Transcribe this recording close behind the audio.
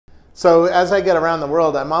So as I get around the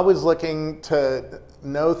world, I'm always looking to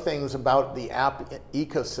know things about the app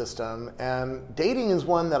ecosystem, and dating is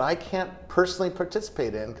one that I can't personally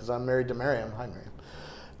participate in because I'm married to Miriam. Hi,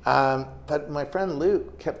 Miriam. But my friend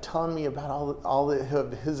Luke kept telling me about all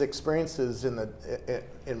of his experiences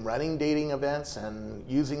in running dating events and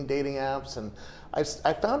using dating apps, and I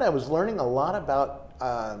found I was learning a lot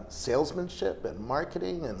about salesmanship and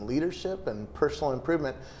marketing and leadership and personal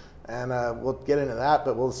improvement. And we'll get into that,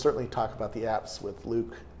 but we'll certainly talk about the apps with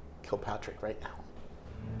Luke Kilpatrick right now.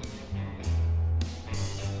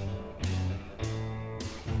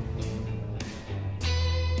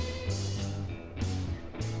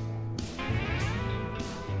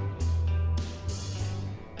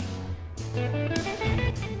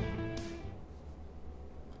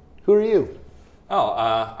 Who are you?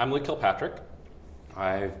 I'm Luke Kilpatrick.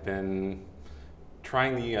 I've been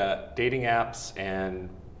trying the dating apps and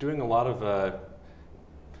doing a lot of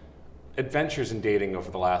adventures in dating over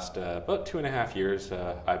the last about 2.5 years.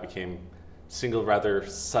 I became single rather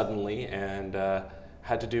suddenly and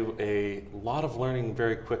had to do a lot of learning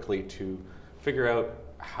very quickly to figure out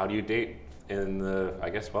how do you date in the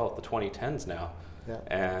 2010s now. Yeah.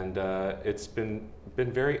 And it's been a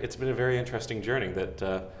very interesting journey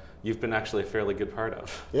that you've been actually a fairly good part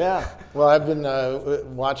of. Yeah, well, I've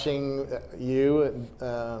been watching you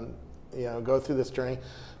go through this journey.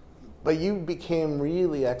 But you became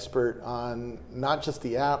really expert on not just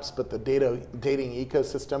the apps, but the dating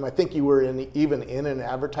ecosystem. I think you were even in an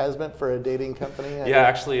advertisement for a dating company. Yeah,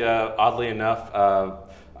 actually, oddly enough,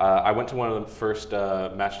 I went to one of the first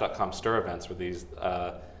Match.com star events where these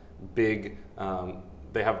big,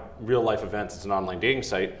 they have real life events. It's an online dating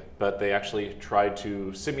site, but they actually tried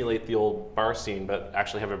to simulate the old bar scene, but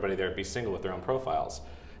actually have everybody there be single with their own profiles.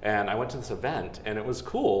 And I went to this event, and it was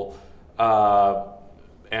cool.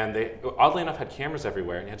 And they, oddly enough, had cameras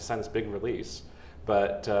everywhere, and you had to sign this big release.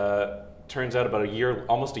 But turns out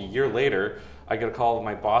almost a year later, I get a call and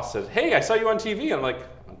my boss says, "Hey, I saw you on TV." And I'm like,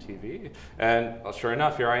 "On TV?" And sure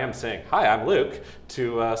enough, here I am saying, "Hi, I'm Luke,"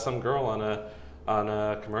 to some girl on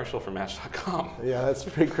a commercial for Match.com. Yeah, that's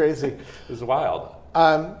pretty crazy. It was wild.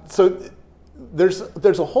 So there's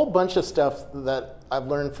a whole bunch of stuff that I've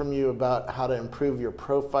learned from you about how to improve your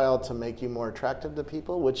profile to make you more attractive to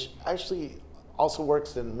people, which actually also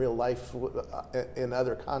works in real life in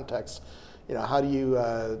other contexts. You know, how do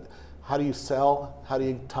you sell? How do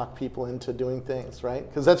you talk people into doing things, right?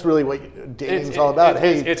 Because that's really what dating's all about.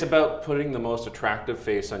 It's about putting the most attractive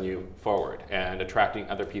face on you forward and attracting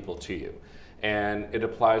other people to you. And it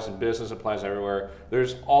applies in business, applies everywhere.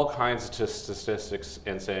 There's all kinds of statistics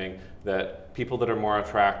in saying that people that are more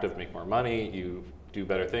attractive make more money, you do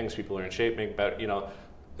better things, people are in shape, make better,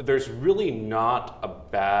 there's really not a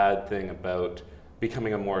bad thing about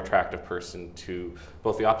becoming a more attractive person to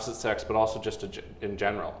both the opposite sex, but also just in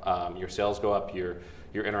general. Your sales go up, your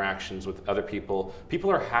interactions with other people. People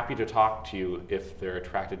are happy to talk to you if they're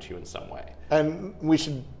attracted to you in some way. And we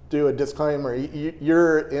should do a disclaimer.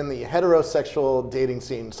 You're in the heterosexual dating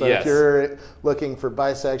scene, so yes. If you're looking for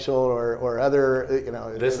bisexual or other,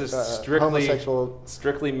 this is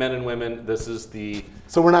strictly men and women. This is the.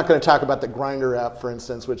 So we're not going to talk about the Grindr app, for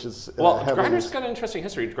instance, which is Grindr's got an interesting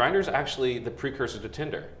history. Grindr's actually the precursor to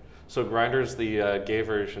Tinder. So Grindr's the gay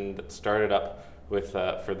version that started up with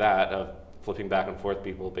for that of flipping back and forth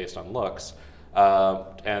people based on looks,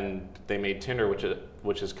 and they made Tinder,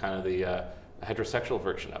 which is kind of the heterosexual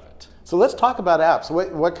version of it. So let's talk about apps.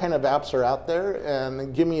 What kind of apps are out there,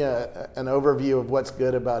 and give me an overview of what's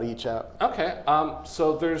good about each app. Okay,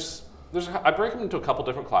 so I break them into a couple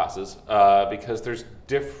different classes because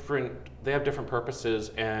they have different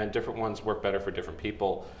purposes and different ones work better for different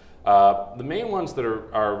people. The main ones that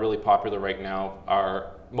are really popular right now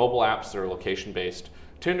are mobile apps that are location based.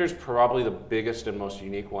 Tinder's probably the biggest and most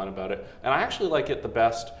unique one about it, and I actually like it the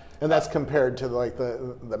best. And that's compared to like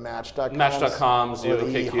the Match.coms? Match.coms, the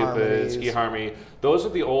OkCupids, eHarmonies. eHarmony. Those are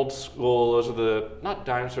the old school, those are the, not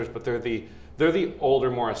dinosaurs, but they're the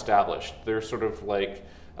older, more established. They're sort of like,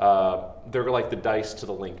 they're like the dice to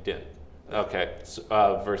the LinkedIn. Okay,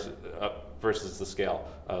 so, versus the scale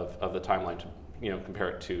of the timeline to, compare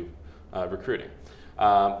it to recruiting.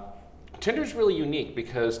 Tinder's really unique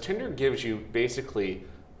because Tinder gives you basically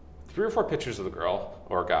 3 or 4 pictures of the girl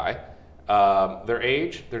or guy, their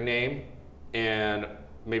age, their name, and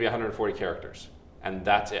maybe 140 characters, and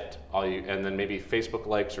that's it. And then maybe Facebook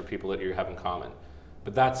likes or people that you have in common,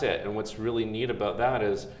 but that's it. And what's really neat about that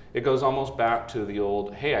is it goes almost back to the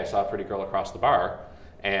old, "Hey, I saw a pretty girl across the bar,"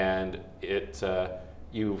 and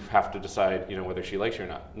you have to decide, whether she likes you or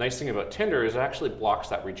not. Nice thing about Tinder is it actually blocks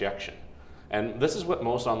that rejection. And this is what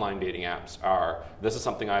most online dating apps are. This is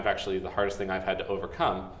something the hardest thing I've had to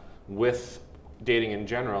overcome with dating in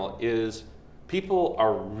general is people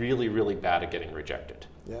are really, really bad at getting rejected.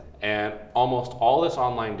 Yeah. And almost all this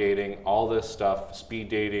online dating, all this stuff, speed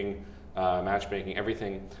dating, matchmaking,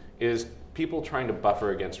 everything, is people trying to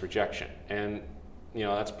buffer against rejection. And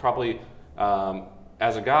that's probably,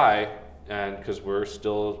 as a guy, and because we're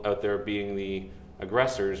still out there being the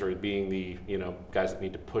aggressors or being the guys that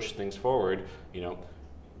need to push things forward,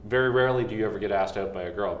 very rarely do you ever get asked out by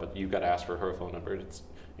a girl, but you got asked for her phone number. It's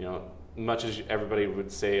much as everybody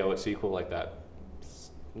would say, oh, it's equal like that,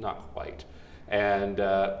 it's not quite. And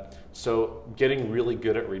so getting really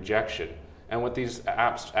good at rejection, and what these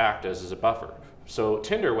apps act as is a buffer. So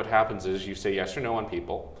Tinder, what happens is you say yes or no on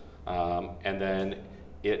people, and then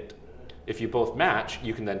if you both match,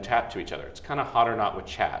 you can then chat to each other. It's kind of hot or not with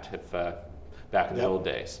chat, if back in the old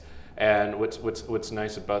days. And what's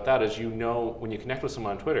nice about that is when you connect with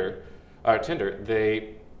someone on Twitter or Tinder,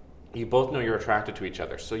 you both know you're attracted to each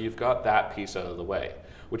other. So you've got that piece out of the way,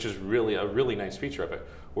 which is really a really nice feature of it.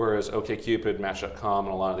 Whereas OkCupid, Match.com,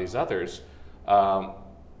 and a lot of these others, a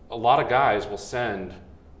lot of guys will send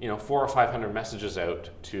 400 or 500 messages out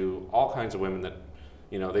to all kinds of women that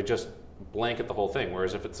they just blanket the whole thing.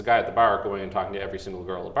 Whereas if it's a guy at the bar going and talking to every single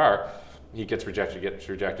girl at the bar, he gets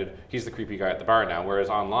rejected. He's the creepy guy at the bar now. Whereas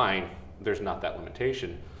online, there's not that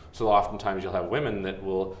limitation. So oftentimes you'll have women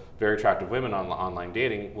very attractive women on online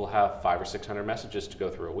dating will have 500 or 600 messages to go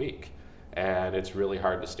through a week. And it's really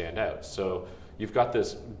hard to stand out. So you've got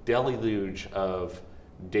this deluge of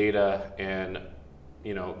data and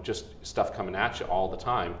just stuff coming at you all the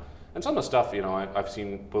time. And some of the stuff, I've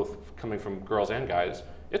seen both coming from girls and guys,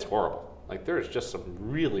 it's horrible. Like there's just some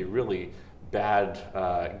really, really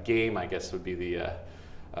bad game, I guess would be the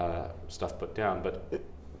stuff put down. But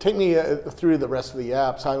take me through the rest of the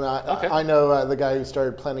apps. Okay. I know the guy who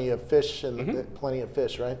started Plenty of Fish and Plenty of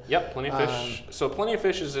Fish, right? Yep, Plenty of Fish. So Plenty of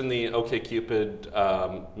Fish is in the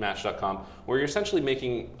OkCupid, Match.com, where you're essentially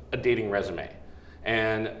making a dating resume.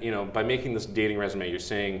 And by making this dating resume, you're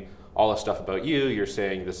saying all the stuff about you. You're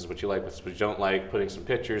saying this is what you like, this is what you don't like, putting some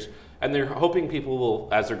pictures. And they're hoping people will,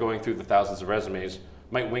 as they're going through the thousands of resumes,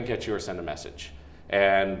 might wink at you or send a message.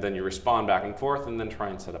 And then you respond back and forth and then try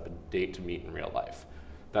and set up a date to meet in real life.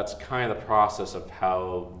 That's kind of the process of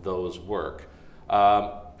how those work.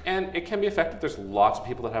 And it can be effective. There's lots of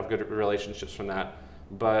people that have good relationships from that.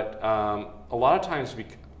 But a lot of times,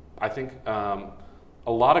 I think a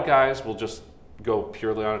lot of guys will just go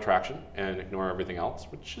purely on attraction and ignore everything else,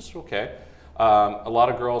 which is okay. A lot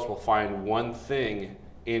of girls will find one thing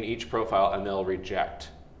in each profile and they'll reject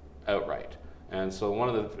outright. And so one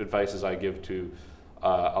of the advices I give to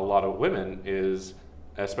a lot of women is,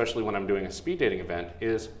 especially when I'm doing a speed dating event,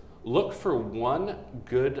 is look for one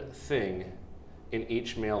good thing in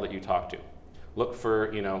each male that you talk to. Look for,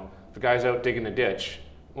 if the guy's out digging a ditch,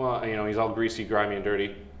 well, he's all greasy, grimy, and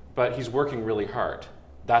dirty, but he's working really hard.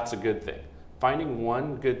 That's a good thing. Finding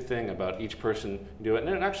one good thing about each person, do it,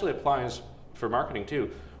 and it actually applies for marketing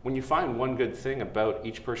too. When you find one good thing about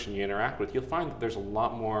each person you interact with, you'll find that there's a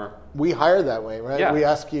lot more. We hire that way, right? Yeah. We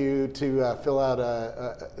ask you to fill out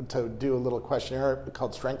to do a little questionnaire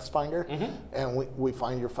called Strengths Finder, and we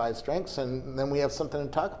find your 5 strengths, and then we have something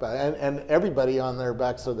to talk about. And everybody on their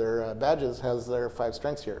backs of their badges has their 5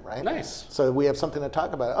 strengths here, right? Nice. So we have something to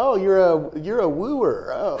talk about. Oh, you're a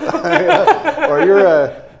wooer, or you're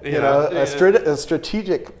a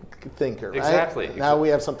strategic thinker, right? Exactly. Now we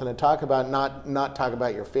have something to talk about, not talk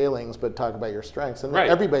about your failings, but talk about your strengths. And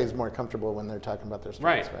everybody's more comfortable when they're talking about their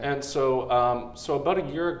strengths, right? And so, so about a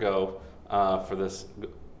year ago, for this,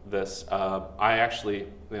 I actually,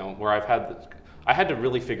 where I had to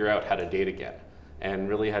really figure out how to date again, and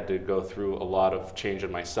really had to go through a lot of change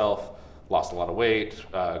in myself. Lost a lot of weight,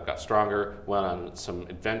 got stronger, went on some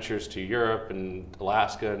adventures to Europe and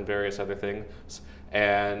Alaska and various other things.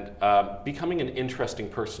 And becoming an interesting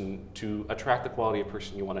person to attract the quality of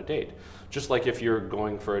person you want to date. Just like if you're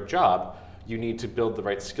going for a job, you need to build the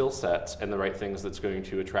right skill sets and the right things that's going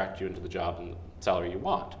to attract you into the job and the salary you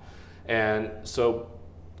want. And so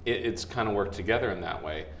it's kind of worked together in that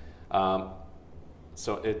way.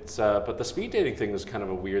 So it's, but the speed dating thing was kind of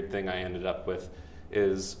a weird thing I ended up with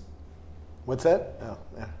is. What's that? Oh,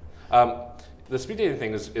 yeah. The speed dating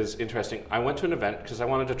thing is interesting. I went to an event because I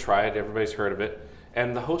wanted to try it. Everybody's heard of it.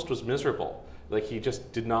 And the host was miserable. Like, he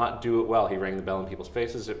just did not do it well. He rang the bell in people's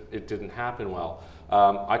faces. It didn't happen well.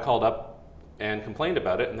 I called up and complained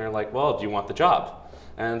about it, and they're like, well, do you want the job?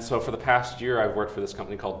 And so for the past year, I've worked for this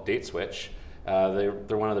company called Date Switch. They're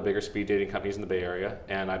one of the bigger speed dating companies in the Bay Area,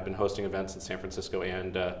 and I've been hosting events in San Francisco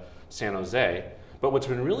and San Jose. But what's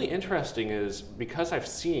been really interesting is because I've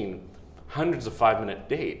seen hundreds of 5-minute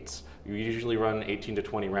dates, you usually run 18 to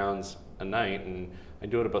 20 rounds a night, and I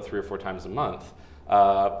do it about 3 or 4 times a month.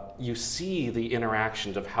 You see the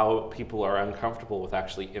interactions of how people are uncomfortable with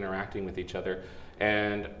actually interacting with each other.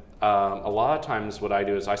 And a lot of times what I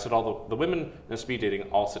do is I sit all the women in speed dating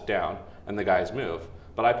all sit down and the guys move.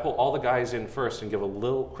 But I pull all the guys in first and give a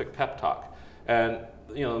little quick pep talk. And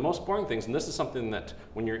the most boring things, and this is something that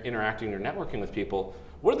when you're interacting or networking with people,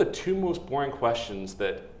 what are the 2 most boring questions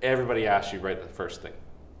that everybody asks you right the first thing?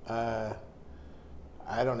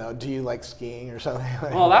 I don't know. Do you like skiing or something?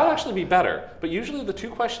 Well, that would actually be better. But usually the 2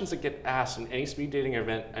 questions that get asked in any speed dating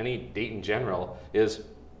event, any date in general, is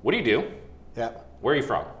what do you do? Yeah. Where are you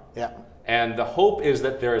from? Yeah. And the hope is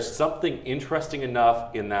that there is something interesting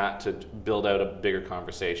enough in that to build out a bigger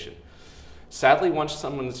conversation. Sadly,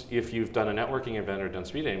 if you've done a networking event or done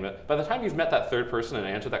speed dating, by the time you've met that 3rd person and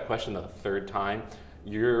answered that question the 3rd time,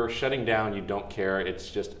 you're shutting down, you don't care, it's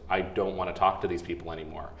just, I don't want to talk to these people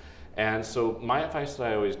anymore. And so my advice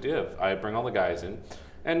that I always give, I bring all the guys in,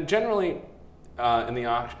 and generally in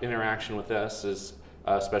the interaction with this is,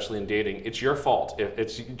 especially in dating, it's your fault.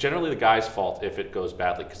 It's generally the guy's fault if it goes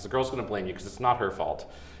badly, because the girl's going to blame you because it's not her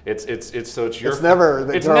fault. It's your. It's never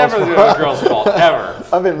the it's girl's never fault. the girl's fault ever.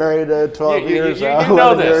 I've been married 12 years. You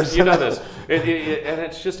know this. You know this. And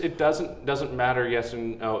it's just it doesn't matter yes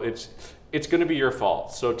and no. It's going to be your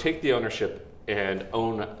fault. So take the ownership and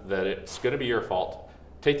own that it's going to be your fault.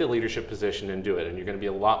 Take the leadership position and do it, and you're going to be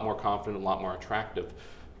a lot more confident, a lot more attractive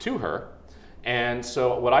to her. And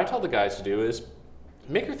so what I tell the guys to do is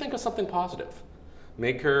make her think of something positive.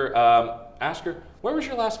 Make her ask her, where was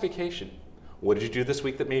your last vacation? What did you do this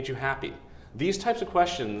week that made you happy? These types of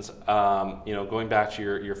questions, going back to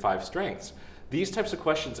your 5 strengths, these types of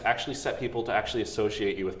questions actually set people to actually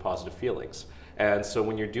associate you with positive feelings. And so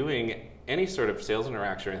when you're doing any sort of sales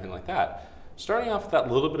interaction or anything like that, starting off with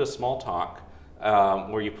that little bit of small talk,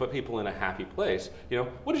 where you put people in a happy place,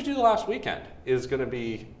 what did you do the last weekend is going to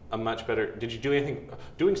be a much better, did you do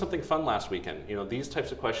doing something fun last weekend? These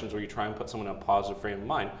types of questions where you try and put someone in a positive frame of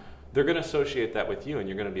mind, they're going to associate that with you and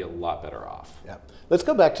you're going to be a lot better off. Yeah. Let's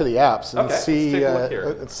go back to the apps and see,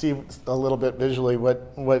 let's see a little bit visually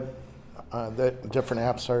what the different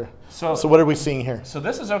apps are. So what are we seeing here? So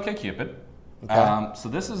this is OkCupid. Okay. So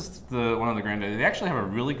this is one of the they actually have a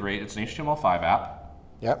really great, it's an HTML5 app.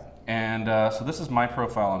 Yep. And so this is my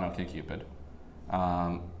profile on OkCupid.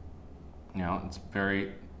 It's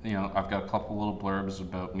very, I've got a couple little blurbs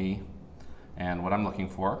about me and what I'm looking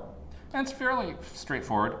for. And it's fairly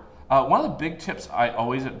straightforward. One of the big tips I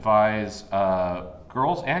always advise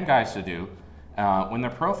girls and guys to do when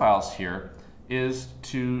their profiles here is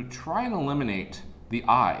to try and eliminate the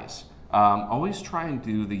I's. Always try and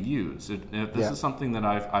do the U's. This is something that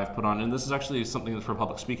I've put on, and this is actually something that's for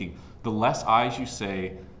public speaking. The less I's you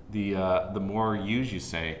say, the more U's you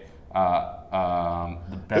say,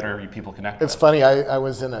 the better people connect. It's funny. I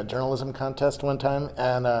was in a journalism contest one time,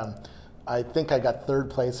 and I think I got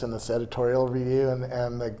 3rd place in this editorial review,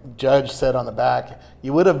 and the judge said on the back,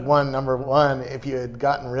 "You would have won #1 if you had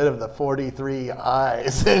gotten rid of the 43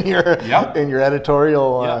 I's in your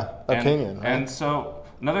editorial opinion." Right? And so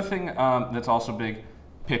another thing that's also big.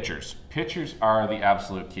 Pictures. Pictures are the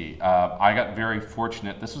absolute key. I got very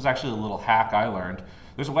fortunate. This was actually a little hack I learned.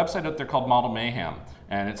 There's a website out there called Model Mayhem,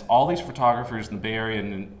 and it's all these photographers in the Bay Area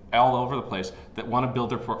and all over the place that want to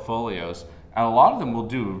build their portfolios. And a lot of them will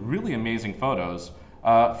do really amazing photos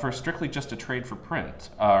for strictly just a trade for print,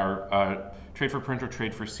 or trade for print or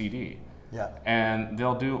trade for CD. Yeah. And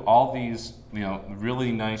they'll do all these,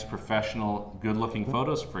 really nice, professional, good-looking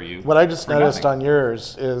photos for you. What I just noticed on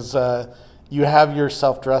yours is you have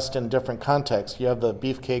yourself dressed in different contexts. You have the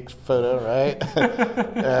beefcake photo, right?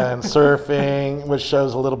 And surfing, which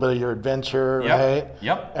shows a little bit of your adventure, right?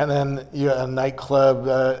 Yep. And then you have a nightclub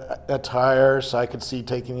attire, so I could see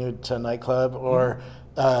taking you to a nightclub, or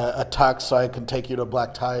a tux, so I could take you to a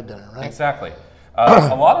black tie dinner, right? Exactly.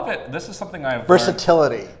 A lot of it, this is something I've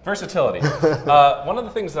Versatility. learned. Versatility. One of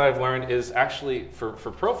the things that I've learned is actually, for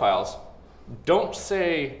profiles, don't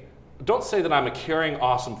say that I'm a caring,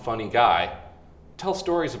 awesome, funny guy. Tell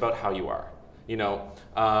stories about how you are.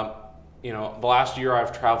 The last year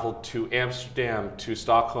I've traveled to Amsterdam, to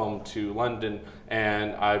Stockholm, to London,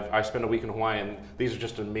 and I spent a week in Hawaii, and these are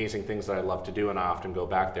just amazing things that I love to do, and I often go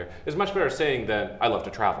back there. It's much better saying than I love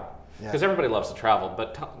to travel, because everybody loves to travel,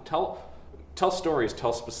 but tell stories,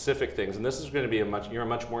 tell specific things, and this is going to be you're a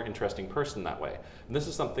much more interesting person that way. And this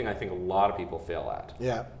is something I think a lot of people fail at.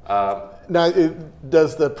 Yeah. Now,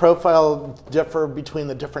 does the profile differ between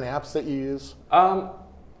the different apps that you use?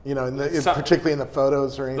 You know, particularly in the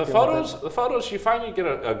photos or anything. The photos, you find you get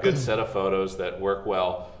a good set of photos that work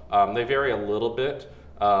well. They vary a little bit.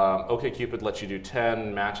 OkCupid lets you do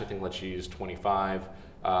 10. Match, I think, lets you use 25.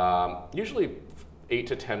 Usually 8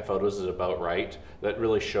 to 10 photos is about right, that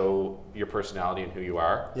really show your personality and who you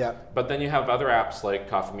are. Yeah. But then you have other apps like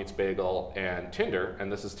Coffee Meets Bagel and Tinder,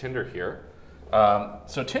 and this is Tinder here.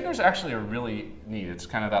 So Tinder's actually a really neat. It's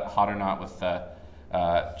kind of that hot or not with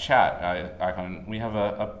chat icon. We have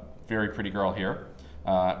a very pretty girl here,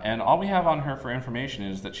 and all we have on her for information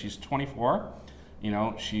is that she's 24. You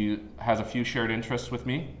know, she has a few shared interests with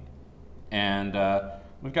me, and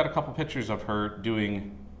we've got a couple pictures of her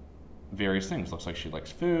doing various things. Looks like she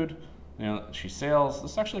likes food. You know, she sails.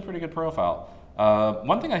 This is actually a pretty good profile.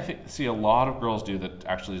 One thing I see a lot of girls do that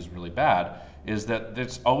actually is really bad is that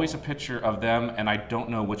there's always a picture of them, and I don't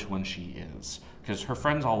know which one she is because her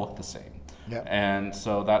friends all look the same. Yep. And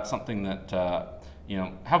so that's something that you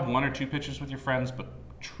know, have 1 or 2 pictures with your friends, but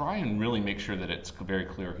try and really make sure that it's very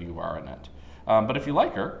clear who you are in it. But if you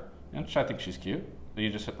like her, which I think she's cute, you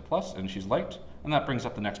just hit the plus and she's liked, and that brings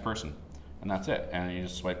up the next person, and that's it. And you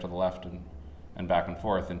just swipe to the left and back and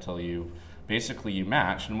forth until you basically you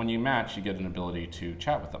match. And when you match, you get an ability to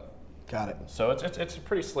chat with them. Got it. So it's a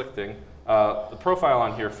pretty slick thing. The profile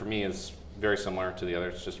on here for me is very similar to the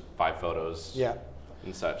others. It's just 5 photos. Yeah.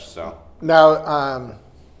 And such. So now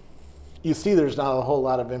you see, there's not a whole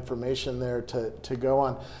lot of information there to go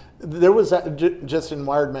on. There was just in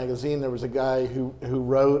Wired magazine, there was a guy who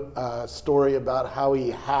wrote a story about how he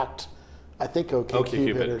hacked, I think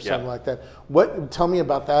OkCupid or something like that. Tell me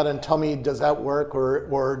about that, and tell me, does that work,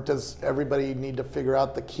 or does everybody need to figure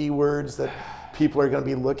out the keywords that people are going to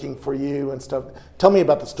be looking for you and stuff? Tell me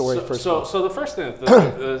about the story first. So the first thing,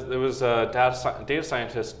 there was a data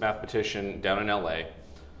scientist, mathematician down in LA.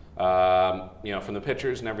 You know, from the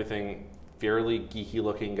pictures and everything, fairly geeky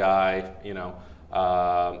looking guy. You know.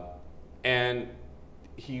 And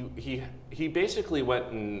he basically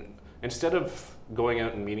went and, instead of going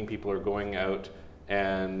out and meeting people or going out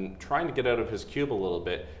and trying to get out of his cube a little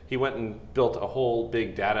bit, he went and built a whole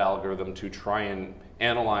big data algorithm to try and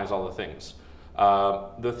analyze all the things.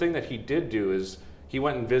 The thing that he did do is he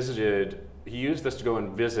went and he used this to go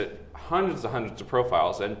and visit hundreds of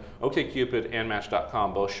profiles, and OkCupid and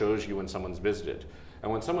Match.com both shows you when someone's visited.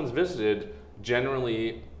 And when someone's visited,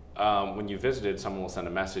 generally, when you visited, someone will send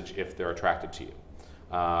a message if they're attracted to you.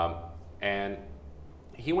 And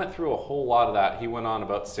he went through a whole lot of that. He went on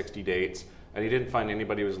about 60 dates, and he didn't find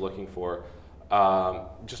anybody he was looking for.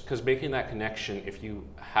 Just because making that connection, if you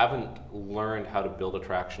haven't learned how to build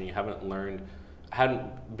attraction, you hadn't learned how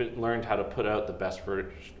to put out the best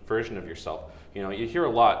version of yourself. You know, you hear a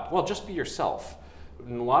lot, well, just be yourself.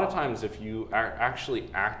 And a lot of times, if you are actually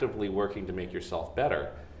actively working to make yourself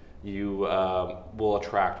better, you will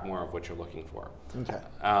attract more of what you're looking for. Okay.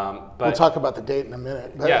 We'll talk about the date in a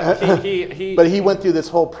minute. But yeah, but he went through this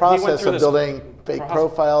whole process of building fake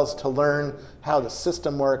profiles to learn how the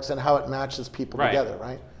system works and how it matches people together,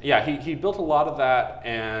 right? Yeah, he built a lot of that,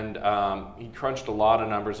 and he crunched a lot of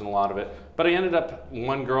numbers and a lot of it. But he ended up,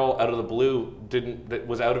 one girl out of the blue that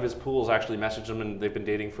was out of his pools actually messaged him, and they've been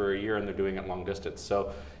dating for a year, and they're doing it long distance.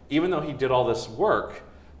 So even though he did all this work,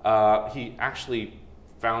 he actually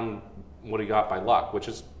found what he got by luck, which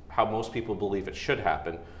is how most people believe it should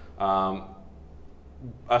happen.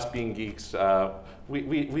 Us being geeks,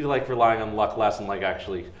 we like relying on luck less and like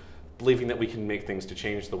actually believing that we can make things to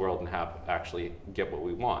change the world and actually get what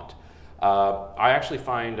we want. I actually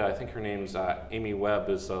find, I think her name's Amy Webb,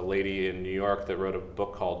 is a lady in New York that wrote a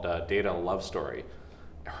book called Data Love Story.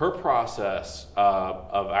 Her process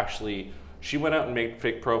of actually, she went out and made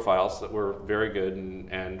fake profiles that were very good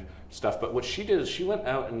and stuff, but what she did is she went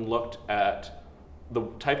out and looked at the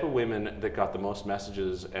type of women that got the most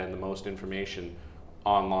messages and the most information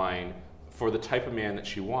online for the type of man that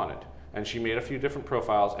she wanted. And she made a few different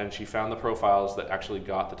profiles, and she found the profiles that actually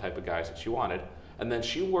got the type of guys that she wanted. And then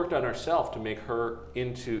she worked on herself to make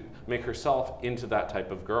herself into that type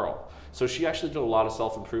of girl. So she actually did a lot of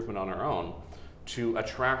self-improvement on her own to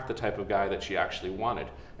attract the type of guy that she actually wanted.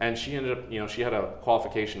 And she ended up, you know, she had a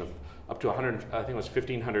qualification of up to 100, I think it was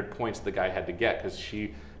 1,500 points the guy had to get, because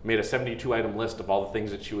she made a 72-item list of all the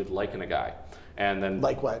things that she would like in a guy. And then,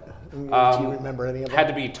 like what? Do you remember any of them? Had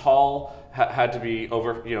to be tall, had to be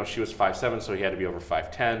over, you know, she was 5'7", so he had to be over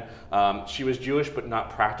 5'10". She was Jewish but not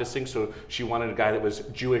practicing, so she wanted a guy that was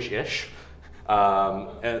Jewish-ish.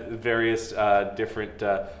 And various different,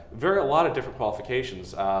 a lot of different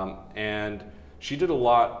qualifications. And she did a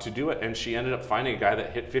lot to do it, and she ended up finding a guy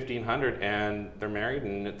that hit 1,500, and they're married,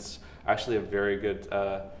 and it's actually a very good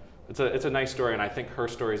it's a nice story, and I think her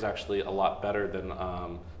story is actually a lot better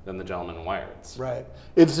than the gentleman in Wired's. Right.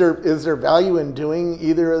 Is there value in doing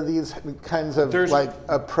either of these kinds of like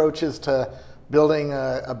approaches to building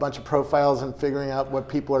a bunch of profiles and figuring out what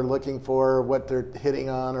people are looking for, what they're hitting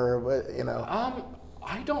on, or what, you know?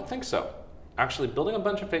 I don't think so. Actually, building a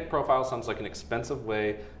bunch of fake profiles sounds like an expensive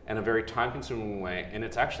way and a very time-consuming way, and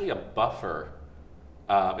it's actually a buffer.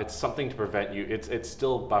 It's something to prevent you. It's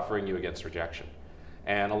still buffering you against rejection.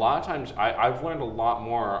 And a lot of times, I've learned a lot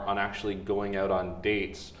more on actually going out on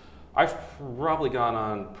dates. I've probably gone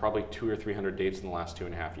on 200 or 300 dates in the last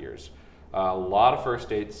 2.5 years. A lot of first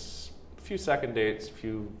dates, a few second dates, a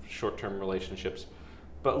few short-term relationships,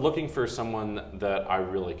 but looking for someone that I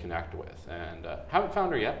really connect with. And haven't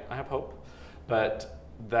found her yet. I have hope. But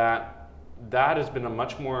that has been a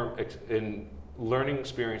much more learning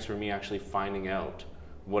experience for me, actually finding out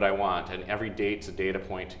what I want. And every date's a data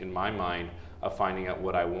point in my mind of finding out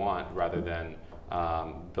what I want rather than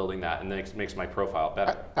building that. And then it makes my profile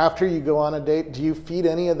better. After you go on a date, do you feed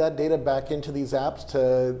any of that data back into these apps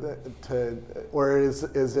or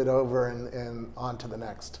is it over and on to the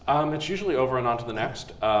next? It's usually over and on to the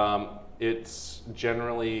next. It's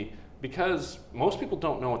generally because most people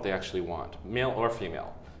don't know what they actually want, male or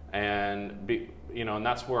female. And and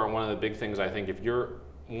that's where one of the big things I think, if you're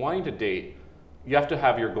wanting to date, you have to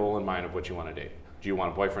have your goal in mind of what you want to date. Do you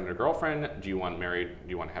want a boyfriend or girlfriend? Do you want married? Do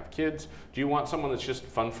you want to have kids? Do you want someone that's just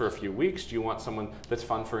fun for a few weeks? Do you want someone that's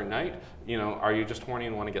fun for a night? Are you just horny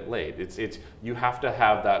and want to get laid? You have to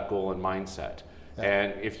have that goal and mindset. Yeah.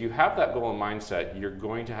 And if you have that goal and mindset, you're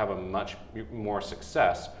going to have a much more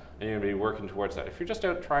success, and you're going to be working towards that. If you're just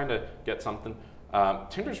out trying to get something,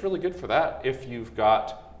 Tinder's really good for that. If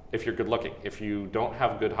you're good looking. If you don't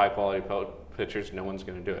have good high quality pictures, no one's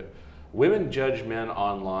going to do it. Women judge men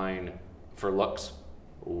online for looks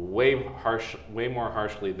way more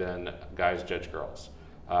harshly than guys judge girls.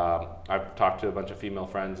 I've talked to a bunch of female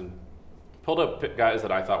friends and pulled up guys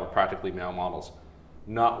that I thought were practically male models.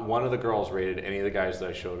 Not one of the girls rated any of the guys that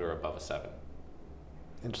I showed her above a 7.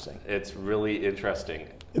 Interesting. It's really interesting.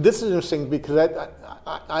 This is interesting because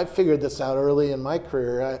I figured this out early in my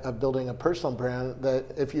career of building a personal brand,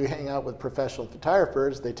 that if you hang out with professional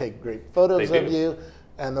photographers, they take great photos of you,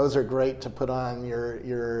 and those are great to put on your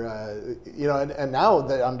and now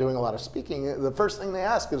that I'm doing a lot of speaking, the first thing they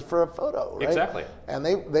ask is for a photo, right? Exactly. And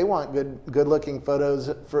they want good looking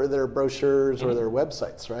photos for their brochures or their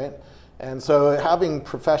websites, right? And so having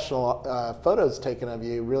professional photos taken of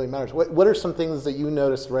you really matters. What are some things that you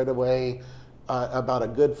noticed right away about a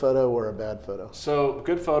good photo or a bad photo? So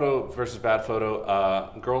good photo versus bad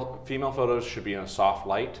photo. Female photos should be in a soft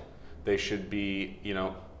light. They should be,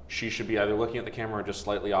 she should be either looking at the camera or just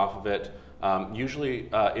slightly off of it. Usually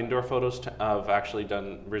indoor photos have actually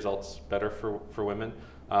done results better for women.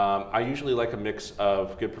 I usually like a mix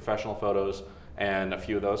of good professional photos and a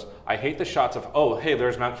few of those. I hate the shots of, oh, hey,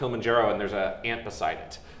 there's Mount Kilimanjaro and there's an ant beside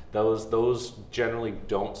it. Those generally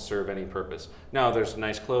don't serve any purpose. Now, there's a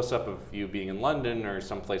nice close-up of you being in London or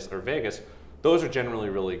someplace, or Vegas. Those are generally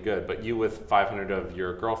really good, but you with 500 of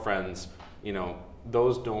your girlfriends,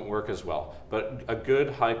 those don't work as well. But a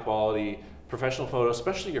good, high-quality professional photo,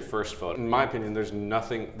 especially your first photo. In my opinion, there's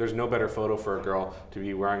no better photo for a girl to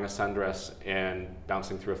be wearing a sundress and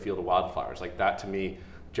bouncing through a field of wildflowers. Like that, to me,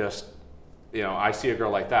 just, I see a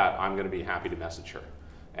girl like that, I'm going to be happy to message her.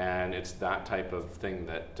 And it's that type of thing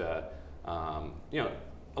that,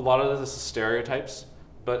 a lot of this is stereotypes,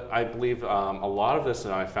 but I believe a lot of this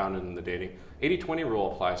that I found in the dating, 80-20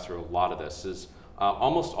 rule applies through a lot of this. Is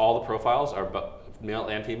almost all the profiles are male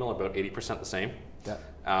and female are about 80% the same.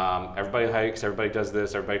 Yeah. Everybody hikes, everybody does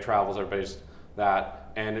this, everybody travels, everybody's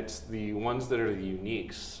that. And it's the ones that are the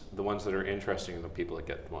uniques, the ones that are interesting, and the people that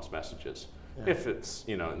get the most messages. Yeah. If it's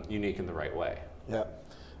unique in the right way. Yeah.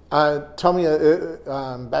 Tell me,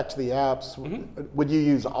 back to the apps. Mm-hmm. Would you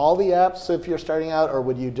use all the apps if you're starting out, or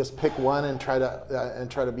would you just pick one and try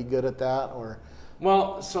to be good at that, or?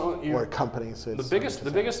 Well, or companies.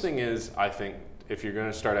 The biggest thing is, I think, if you're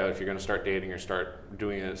going to start out, if you're going to start dating or start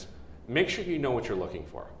doing this, make sure you know what you're looking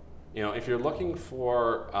for. If you're looking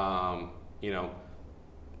for,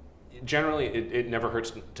 generally it never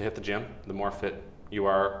hurts to hit the gym. The more fit you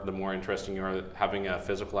are, the more interesting you are having a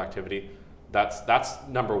physical activity. That's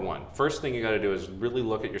number one. First thing you got to do is really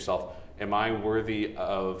look at yourself. Am I worthy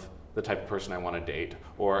of the type of person I want to date?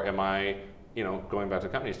 Or am I, going back to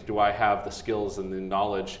companies, do I have the skills and the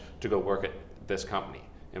knowledge to go work at this company?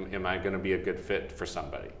 Am I going to be a good fit for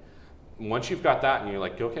somebody? Once you've got that and you're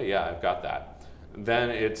like, okay, yeah, I've got that, then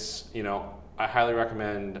it's, I highly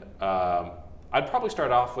recommend, I'd probably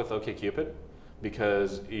start off with OkCupid,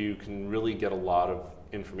 because you can really get a lot of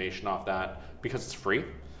information off that because it's free.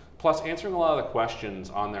 Plus, answering a lot of the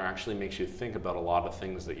questions on there actually makes you think about a lot of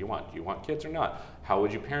things that you want. Do you want kids or not? How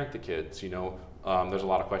would you parent the kids? You know, there's a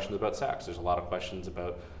lot of questions about sex. There's a lot of questions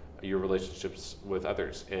about your relationships with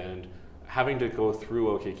others. And having to go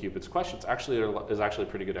through OkCupid's questions is actually a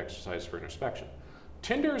pretty good exercise for introspection.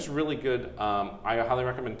 Tinder is really good. I highly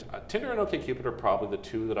recommend Tinder and OkCupid are probably the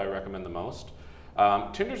two that I recommend the most.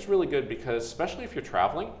 Tinder's really good because, especially if you're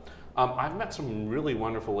traveling, I've met some really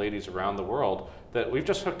wonderful ladies around the world that we've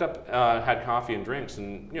just hooked up, had coffee and drinks,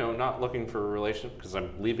 and you know, not looking for a relationship because I'm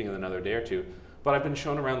leaving in another day or two. But I've been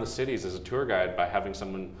shown around the cities as a tour guide by having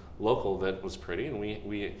someone local that was pretty, and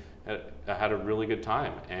we had a really good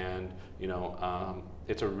time. And you know,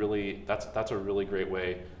 it's a really that's a really great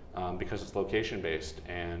way because it's location based,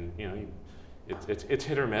 and you know, it's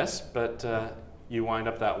hit or miss, but you wind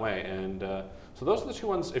up that way. And so those are the two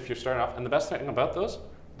ones if you're starting off. And the best thing about those,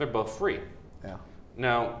 they're both free. Yeah.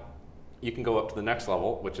 Now, you can go up to the next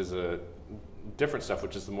level, which is a different stuff,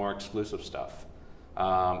 which is the more exclusive stuff.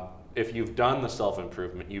 If you've done the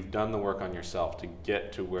self-improvement, you've done the work on yourself to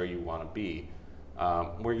get to where you want to be,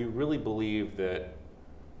 where you really believe that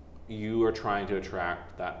you are trying to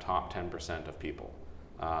attract that top 10% of people.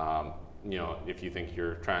 You know, if you think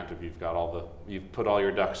you're attractive, you've put all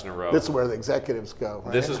your ducks in a row. This is where the executives go,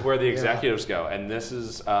 right? This is where the executives go, and this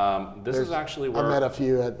is actually where I met a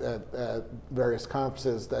few at various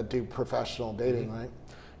conferences that do professional dating, right?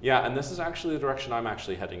 Yeah, and this is actually the direction I'm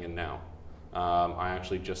actually heading in now. I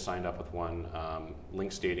actually just signed up with one,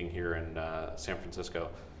 Links Dating here in San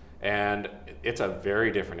Francisco, and it's a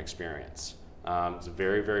very different experience. It's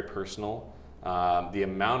very, very personal. The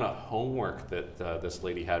amount of homework that this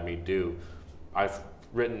lady had me do, I've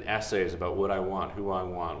written essays about what I want, who I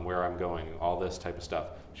want, where I'm going, all this type of stuff.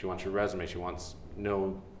 She wants your resume, she wants to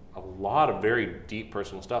know a lot of very deep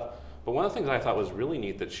personal stuff. But one of the things I thought was really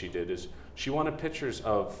neat that she did is she wanted pictures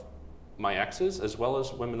of my exes as well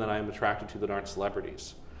as women that I'm attracted to that aren't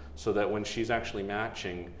celebrities, so that when she's actually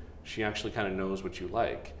matching, she actually kind of knows what you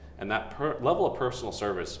like. And that level of personal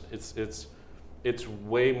service, it's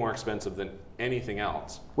way more expensive than anything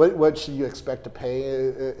else. What should you expect to pay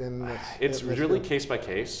in this? It's really case by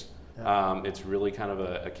case. Yeah. It's really kind of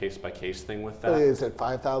a case by case thing with that. Is it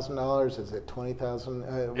 $5,000? Is it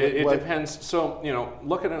 $20,000? It depends. So you know,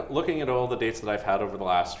 looking at all the dates that I've had over the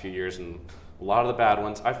last few years, and a lot of the bad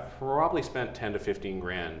ones, I've probably spent 10 to 15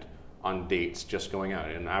 grand on dates just going out.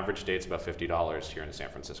 An average date's about $50 here in San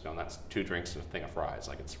Francisco, and that's 2 drinks and a thing of fries.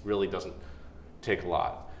 Like, it really doesn't take a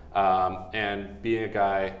lot. And being a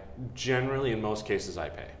guy, generally in most cases I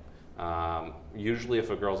pay. Usually if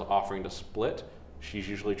a girl's offering to split, she's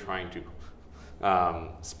usually trying to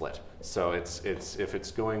split. So if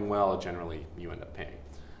it's going well, generally you end up paying.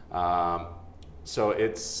 So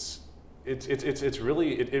it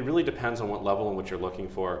really depends on what level and what you're looking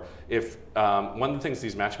for. If one of the things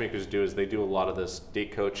these matchmakers do is they do a lot of this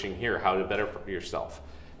date coaching here, how to better yourself,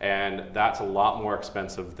 and that's a lot more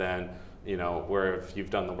expensive than, you know, where if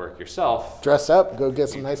you've done the work yourself. Dress up, go get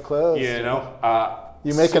some nice clothes. You know.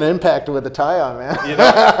 You make an impact with a tie on, man. You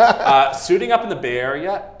know, suiting up in the Bay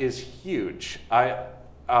Area is huge.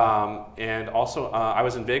 And also, I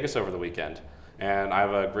was in Vegas over the weekend, and I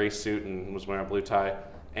have a gray suit and was wearing a blue tie.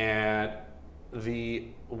 And the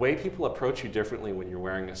way people approach you differently when you're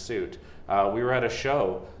wearing a suit. We were at a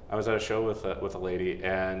show. I was at a show with a lady,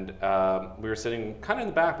 and we were sitting kind of in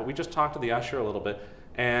the back, but we just talked to the usher a little bit.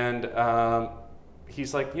 And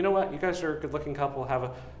he's like, you know what, you guys are a good-looking couple.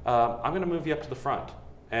 I'm going to move you up to the front.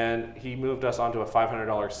 And he moved us onto a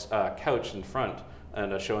 $500 couch in front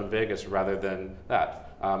and a show in Vegas rather than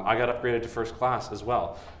that. I got upgraded to first class as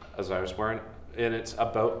well, as I was wearing. And it's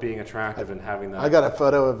about being attractive and having that. I got a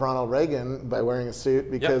photo of Ronald Reagan by wearing a suit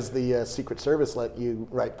because the Secret Service let you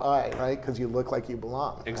right by, right? Because you look like you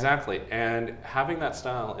belong. Right? Exactly, and having that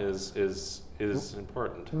style is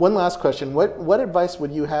important. One last question: what advice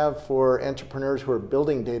would you have for entrepreneurs who are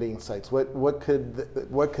building dating sites? What could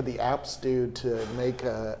the apps do to make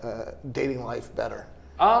a dating life better?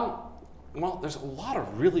 Well, there's a lot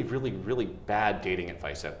of really, really, really bad dating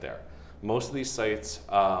advice out there. Most of these sites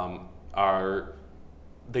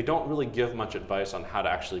they don't really give much advice on how to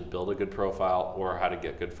actually build a good profile or how to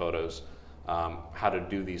get good photos, how to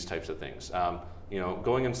do these types of things. You know,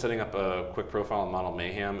 going and setting up a quick profile on Model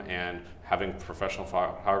Mayhem and having professional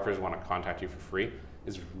photographers want to contact you for free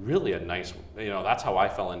is really a nice, you know, that's how I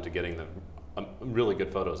fell into getting the really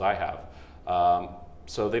good photos I have.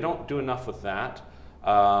 So they don't do enough with that.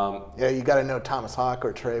 Yeah, you got to know Thomas Hawk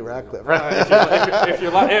or Trey Ratcliffe, right? if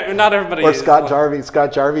you're not everybody. Or Scott Jarvie.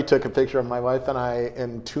 Scott Jarvie took a picture of my wife and I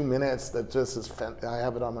in 2 minutes. That just is. I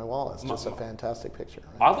have it on my wall. It's just a fantastic picture.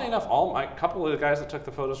 Right? Oddly enough, a couple of the guys that took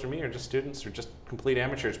the photos for me are just students or just complete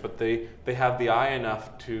amateurs, but they have the eye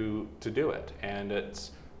enough to do it. And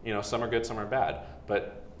it's, you know, some are good, some are bad,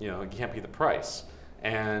 but you know, you can't beat the price.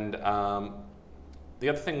 And the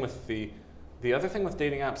other thing with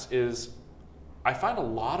dating apps is, I find a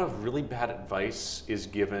lot of really bad advice is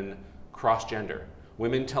given cross-gender.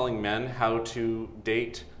 Women telling men how to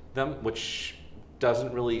date them, which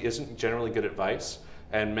isn't generally good advice,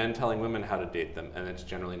 and men telling women how to date them, and it's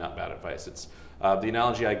generally not bad advice. It's the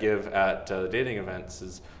analogy I give at dating events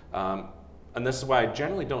is, and this is why I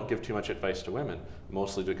generally don't give too much advice to women,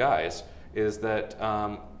 mostly to guys, is that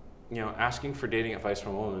you know, asking for dating advice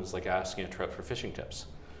from a woman is like asking a trout for fishing tips.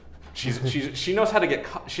 She knows how to get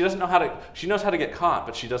caught. She knows how to get caught,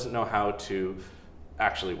 but she doesn't know how to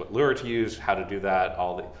actually what lure to use, how to do that,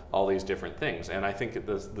 all these different things. And I think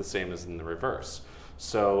the same is in the reverse.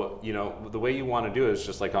 So, you know, the way you want to do it is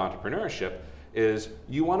just like entrepreneurship, is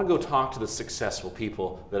you want to go talk to the successful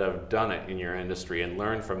people that have done it in your industry and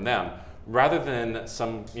learn from them, rather than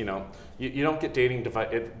some, you know, you don't get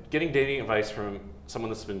getting dating advice from someone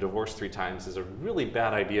that's been divorced 3 times is a really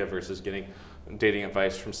bad idea versus getting dating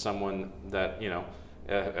advice from someone that, you know,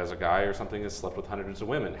 as a guy or something has slept with hundreds of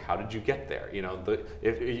women. How did you get there? You know,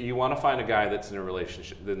 if you want to find a guy that's in a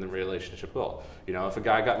relationship, then the relationship will. You know, if a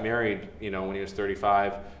guy got married, you know, when he was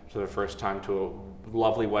 35 for the first time to a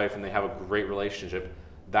lovely wife and they have a great relationship,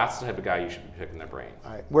 that's the type of guy you should be picking their brain.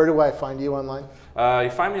 All right. Where do I find you online?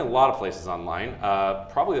 You find me a lot of places online.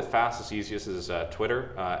 Probably the fastest, easiest is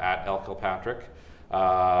Twitter, at Kilpatrick.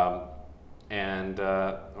 And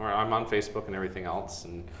I'm on Facebook and everything else,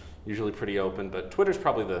 and usually pretty open, but Twitter's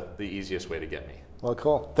probably the easiest way to get me. Well,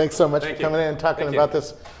 cool. Thanks so much for coming in and talking about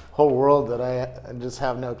this whole world that I just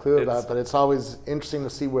have no clue about, but it's always interesting to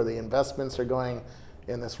see where the investments are going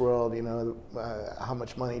in this world, you know, how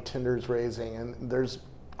much money Tinder's raising, and there's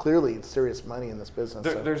clearly serious money in this business.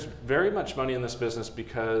 There's very much money in this business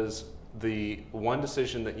because the one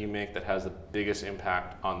decision that you make that has the biggest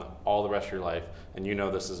impact on all the rest of your life, and you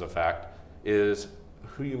know this is a fact, is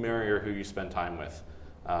who you marry or who you spend time with.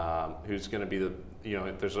 Who's going to be the, you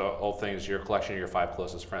know, there's a whole thing is your collection of your 5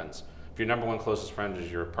 closest friends. If your number 1 closest friend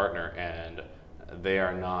is your partner and they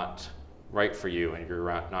are not right for you and you're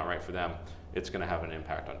not right for them, it's going to have an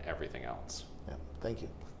impact on everything else. Yeah, thank you.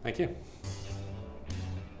 Thank you.